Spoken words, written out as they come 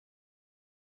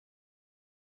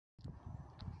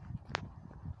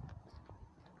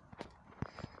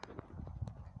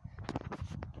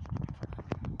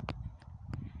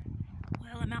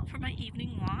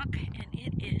evening walk, and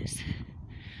it is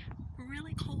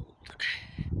really cold.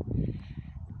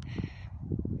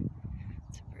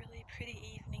 It's a really pretty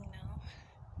evening now.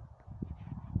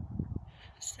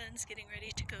 The sun's getting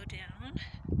ready to go down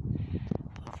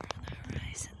over on the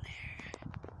horizon there.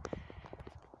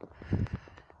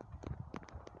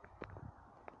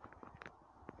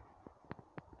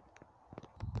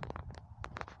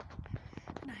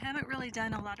 And I haven't really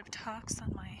done a lot of talks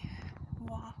on my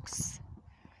walks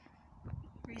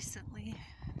recently,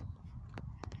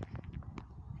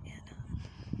 and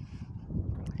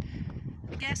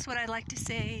I guess what I like to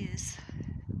say is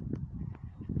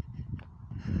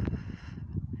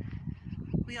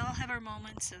we all have our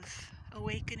moments of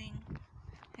awakening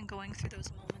and going through those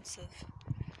moments of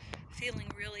feeling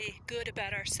really good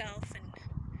about ourselves and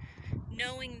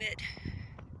knowing that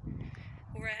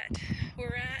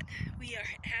we are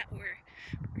at where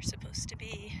we're supposed to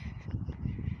be.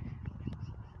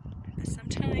 But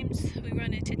sometimes we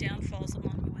run into downfalls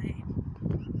along the way.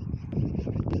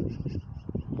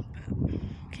 But we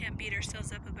can't beat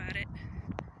ourselves up about it.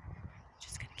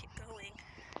 Just gonna keep going.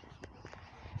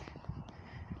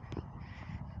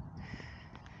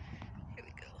 Here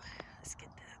we go. Let's get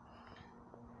that.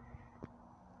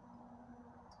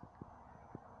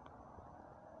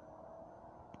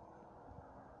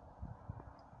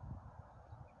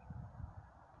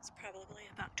 It's probably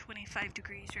about 25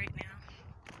 degrees right now.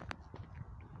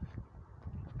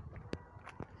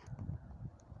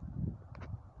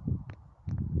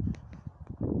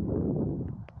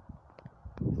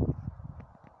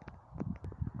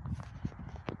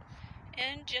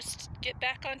 And just get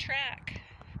back on track.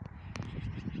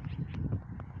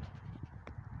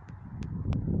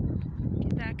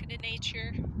 Get back into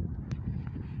nature.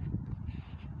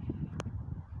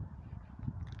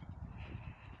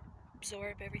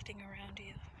 Absorb everything around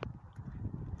you.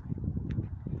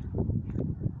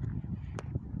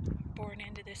 Born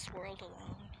into this world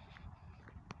alone.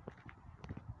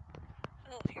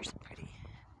 Oh, here's some pretty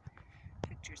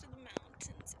pictures of the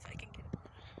mountains, if I can get one.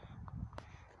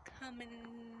 Coming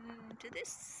to this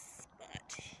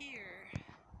spot here.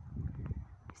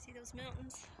 See those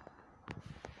mountains?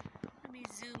 Let me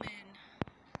zoom in.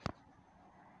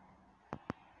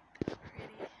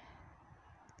 Pretty.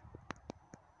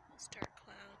 Those dark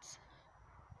clouds.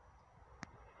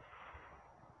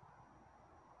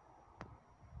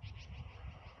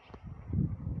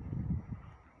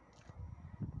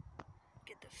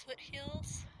 Get the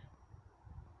foothills.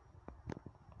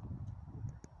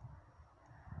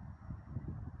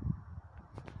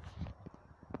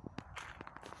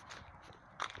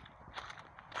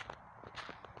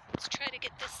 Let's try to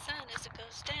get this sun as it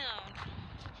goes down.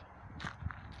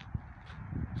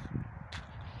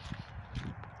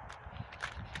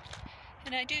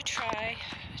 And I do try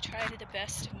to the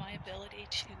best of my ability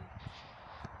to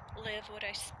live what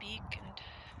I speak, and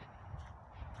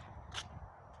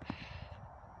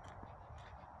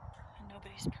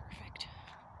nobody's perfect.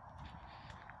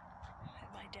 I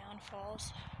have my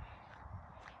downfalls.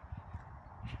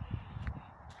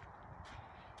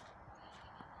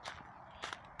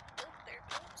 Oh, there it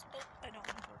goes. Oh, I don't want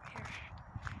to go over here.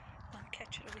 I want to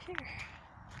catch it over here.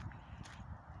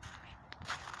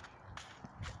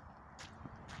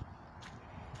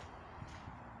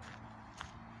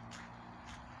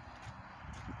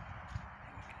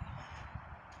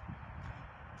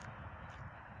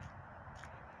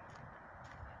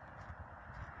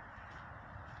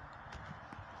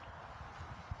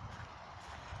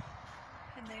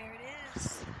 And there it is.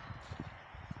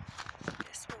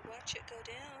 Guess we'll watch it go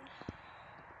down.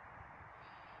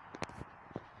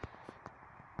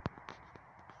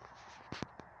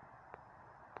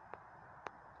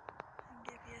 And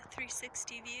give you a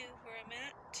 360 view of where I'm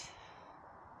at.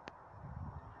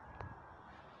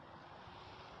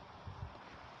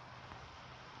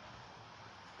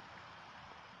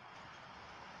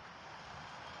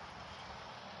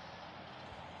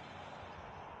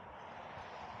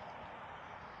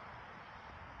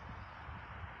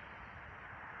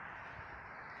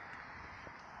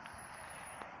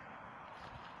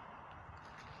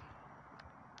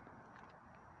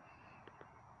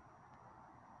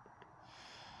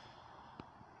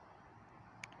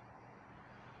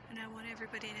 And I want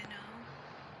everybody to know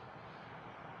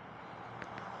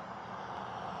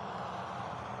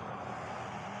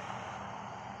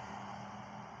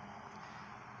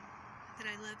that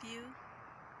I love you,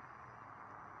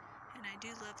 and I do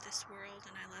love this world,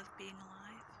 and I love being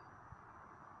alive.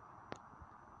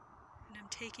 And I'm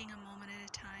taking a moment at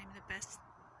a time, the best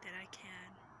that I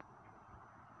can.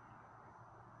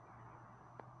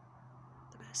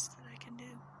 The best that I can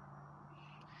do.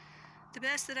 the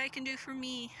best that I can do for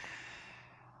me.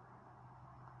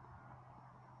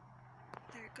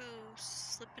 There it goes,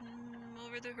 slipping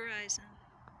over the horizon.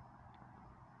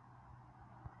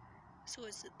 So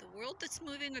is it the world that's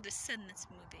moving or the sun that's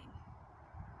moving?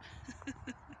 I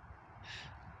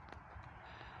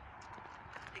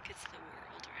think it's the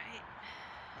world, right?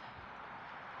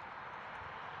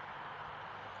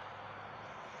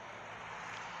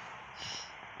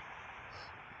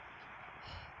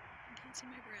 I can't see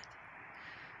my breath.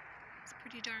 It's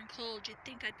pretty darn cold. You'd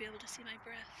think I'd be able to see my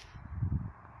breath.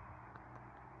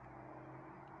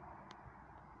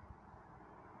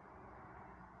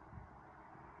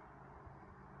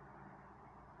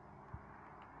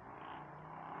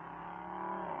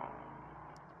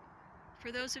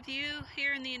 For those of you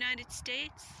here in the United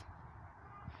States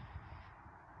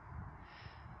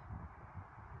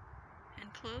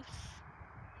and close,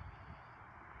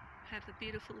 have a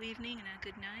beautiful evening and a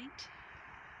good night.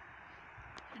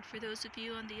 And for those of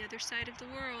you on the other side of the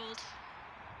world,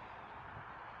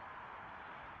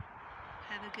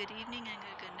 have a good evening and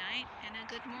a good night and a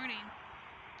good morning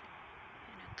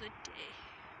and a good day.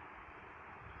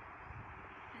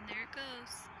 And there it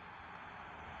goes.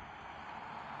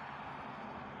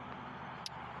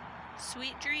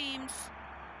 Sweet dreams,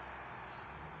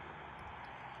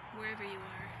 wherever you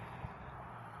are.